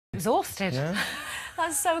exhausted. Yeah.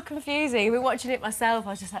 That's so confusing. I've been watching it myself.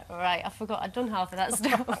 I was just like, right, I forgot I'd done half of that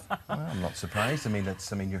stuff. Well, I'm not surprised. I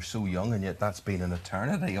mean, you're so young, and yet that's been an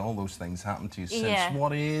eternity. All those things happened to you since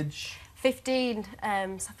what age? 15. So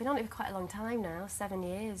I've been on it for quite a long time now, 7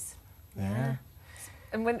 years. Yeah.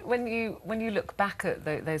 And when you look back at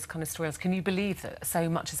those kind of stories, can you believe that so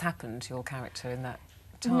much has happened to your character in that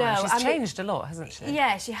time? No, she's changed a lot, hasn't she?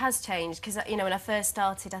 Yeah, she has changed, because, you know, when I first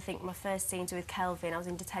started, I think my first scenes were with Kelvin, I was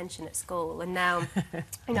in detention at school, and now,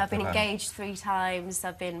 you know, I've been engaged 3 times,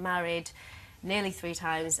 I've been married nearly 3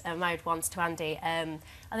 times, married once to Andy.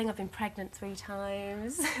 I think I've been pregnant 3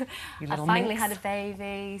 times. I finally had a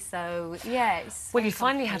baby, so yeah. It's well, you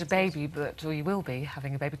finally had a baby, or you will be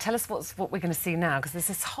having a baby. Tell us what we're going to see now, because there's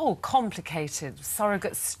this whole complicated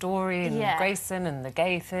surrogate story, and Grayson and the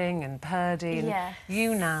gay thing and Purdy, and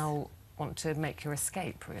you now want to make your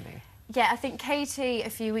escape, really. Yeah, I think Katie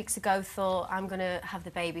a few weeks ago thought, I'm going to have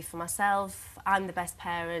the baby for myself, I'm the best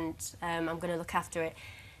parent, I'm going to look after it.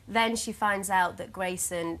 Then she finds out that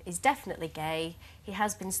Grayson is definitely gay. He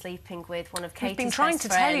has been sleeping with one of Katie's best friends. We've been trying to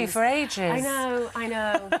tell you for ages. I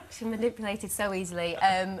know. She's manipulated so easily.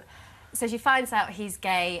 So she finds out he's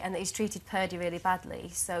gay and that he's treated Purdy really badly.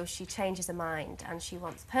 So she changes her mind and she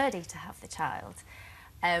wants Purdy to have the child.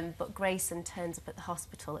 But Grayson turns up at the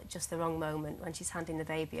hospital at just the wrong moment when she's handing the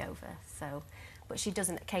baby over. So, but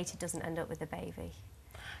Katie doesn't end up with the baby.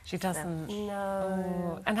 She doesn't? So,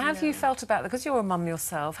 no. Oh. And how have you felt about that? Because you're a mum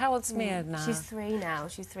yourself. How old's Mia now? She's 3 now.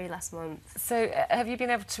 She's 3 last month. So have you been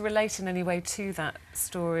able to relate in any way to that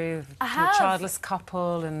story of the childless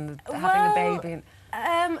couple and having a baby?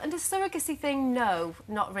 And the surrogacy thing, no,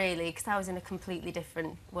 not really, because I was in a completely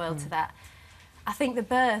different world to that. I think the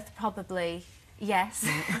birth, probably, yes.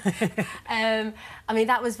 I mean,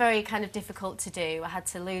 that was very kind of difficult to do. I had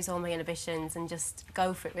to lose all my inhibitions and just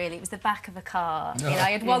go for it, really. It was the back of a car. You know,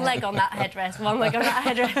 I had one leg on that headrest, one leg on that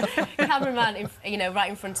headrest. Cameraman, you know, right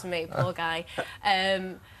in front of me, poor guy.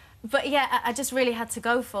 But yeah, I just really had to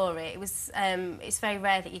go for it. It was, it's very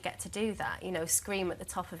rare that you get to do that, you know, scream at the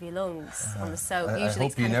top of your lungs on the soap. I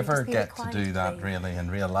hope you never get to do that, really, in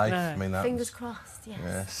real life. No. I mean, that Fingers crossed,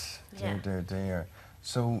 yes. Yes, dear, dear.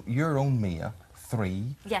 So, your own Mia, 3,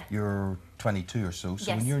 you're 22 or so,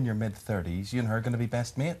 so when you're in your mid-30s, you and her are going to be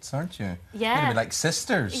best mates, aren't you? Yeah. You're going to be like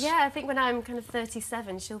sisters. Yeah, I think when I'm kind of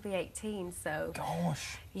 37, she'll be 18, so...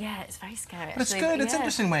 Gosh. Yeah, it's very scary, But it's good. It's an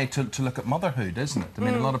interesting way to look at motherhood, isn't it? I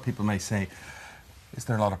mean, a lot of people may say, is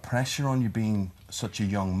there a lot of pressure on you being such a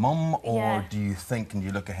young mum, or do you think and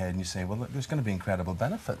you look ahead and you say, well, look, there's going to be incredible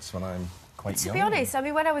benefits when I'm quite young? To be honest, I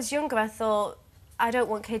mean, when I was younger, I thought, I don't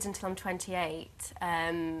want kids until I'm 28.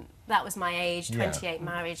 That was my age, 28,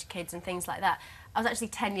 marriage, kids and things like that. I was actually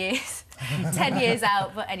 10 years, 10 years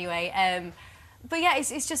out, but anyway. But yeah,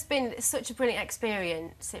 it's just been such a brilliant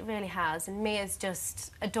experience, it really has. And Mia's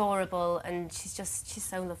just adorable and she's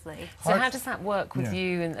so lovely. So how does that work with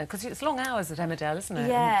you? Because it's long hours at Emmerdale, isn't it?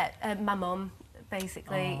 Yeah, my mum,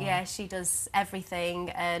 basically. Yeah, she does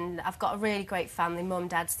everything. And I've got a really great family, mum,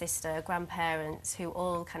 dad, sister, grandparents, who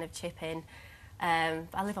all kind of chip in.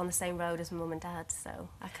 I live on the same road as my mum and dad, so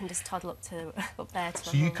I can just toddle up there to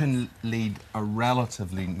So you can lead a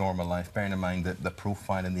relatively normal life, bearing in mind the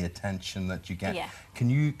profile and the attention that you get. Yeah. Can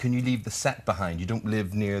you leave the set behind? You don't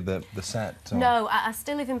live near the set? Or? No, I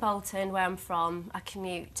still live in Bolton, where I'm from. I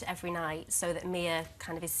commute every night so that Mia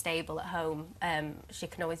kind of is stable at home. She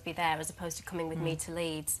can always be there as opposed to coming with me to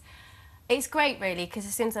Leeds. It's great, really, because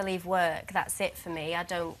as soon as I leave work, that's it for me. I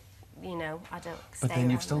don't stay. But then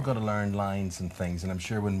you've still got to learn lines and things, and I'm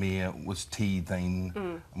sure when Mia was teething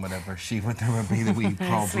and whatever, there would be the wee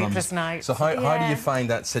problems. Sleepless nights. So how do you find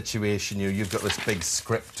that situation? You've got this big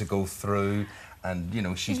script to go through, and you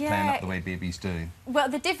know she's playing up the way babies do. Well,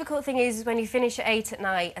 the difficult thing is when you finish at 8 at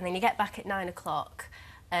night and then you get back at 9 o'clock.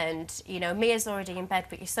 And, you know, Mia's already in bed,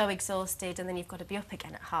 but you're so exhausted, and then you've got to be up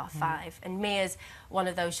again at 5:30. And Mia's one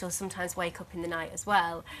of those, she'll sometimes wake up in the night as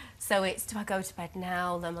well. So it's, do I go to bed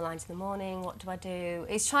now, learn my lines in the morning, what do I do?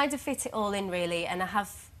 It's trying to fit it all in, really, and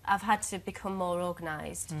I've had to become more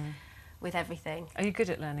organised with everything. Are you good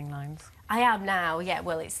at learning lines? I am now, yeah.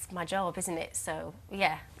 Well, it's my job, isn't it? So,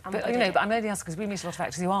 yeah. But I'm only asking because we meet a lot of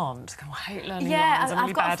actors who aren't. I hate learning lines. Yeah,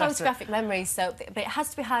 I've got a photographic memory, so but it has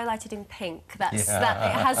to be highlighted in pink. That it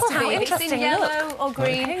has to be. If it's in yellow or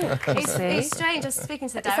green, it's strange. I was speaking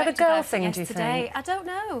to the director. Is that a girl thing, do you think? I don't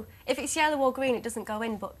know. If it's yellow or green, it doesn't go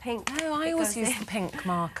in, but pink. No, I always use the pink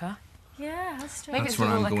marker. Yeah, how strange. That's where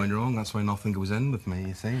I'm going wrong. That's why nothing goes in with me,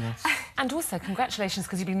 you see. And also, congratulations,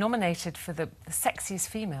 because you've been nominated for the sexiest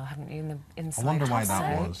female, haven't you, in the Inside I wonder why Hustle.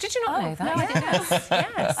 that was. Did you not know that? No, I didn't know.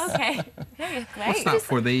 Yes. Okay. Yeah, great. What's that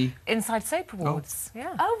for the Inside Soap Awards?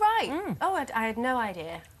 Yeah. Oh right. Oh, I had no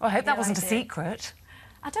idea. Well, I hope that wasn't a secret.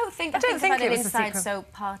 I don't think. I think I had an inside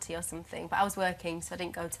soap party or something, but I was working, so I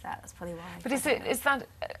didn't go to that. That's probably why. But is that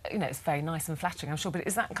you know, it's very nice and flattering, I'm sure. But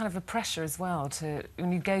is that kind of a pressure as well to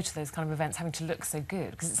when you go to those kind of events, having to look so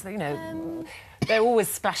good? Because it's, you know, they're always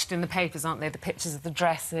splashed in the papers, aren't they? The pictures of the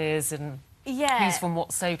dresses and. Yeah. Who's from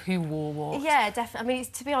what soap, who wore what. Yeah, definitely. I mean,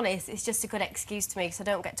 to be honest, it's just a good excuse to me because I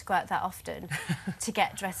don't get to go out that often to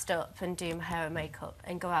get dressed up and do my hair and makeup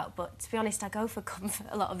and go out. But to be honest, I go for comfort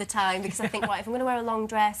a lot of the time because I think, right, if I'm going to wear a long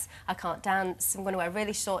dress, I can't dance. I'm going to wear a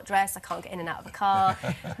really short dress, I can't get in and out of a car.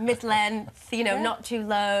 Mid-length, you know, not too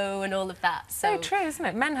low and all of that. So true, isn't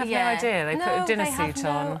it? Men have no idea. They put a dinner suit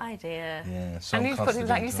on. No idea. Yeah, and you've got,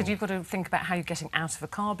 like you said, you've got to think about how you're getting out of a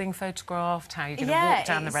car being photographed, how you're going to walk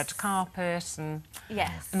down the red carpet and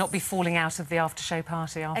not be falling out of the after-show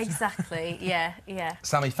party after. Exactly, yeah.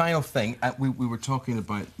 Sammy, final thing. We were talking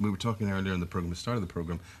earlier in the programme, the start of the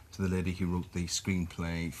programme, to the lady who wrote the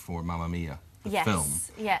screenplay for Mamma Mia, the film.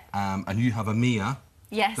 Yeah. And you have a Mia.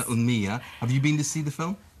 Yes. Little Mia. Have you been to see the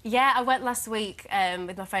film? Yeah, I went last week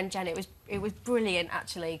with my friend Jen. It was brilliant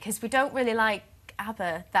actually because we don't really like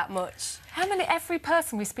ABBA that much. Every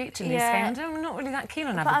person we speak to in these films, I'm not really that keen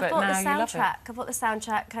on ABBA, but now you love it. I bought the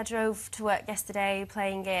soundtrack. I drove to work yesterday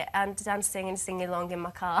playing it and dancing and singing along in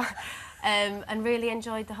my car, and really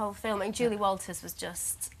enjoyed the whole film. And Julie Walters was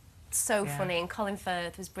just so funny, and Colin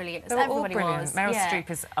Firth was brilliant. They were all brilliant. Meryl Streep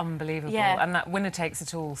is unbelievable, and that Winner Takes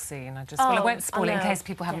It All scene. Well, I won't spoil it in case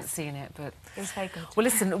people haven't seen it, but it was very good. Well,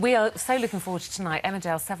 listen, we are so looking forward to tonight,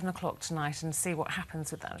 Emmerdale, 7 o'clock tonight, and see what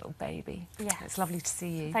happens with that little baby. Yeah, it's lovely to see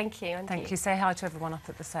you. Thank you. Thank you. Say hi to everyone up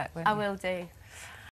at the set. I will do.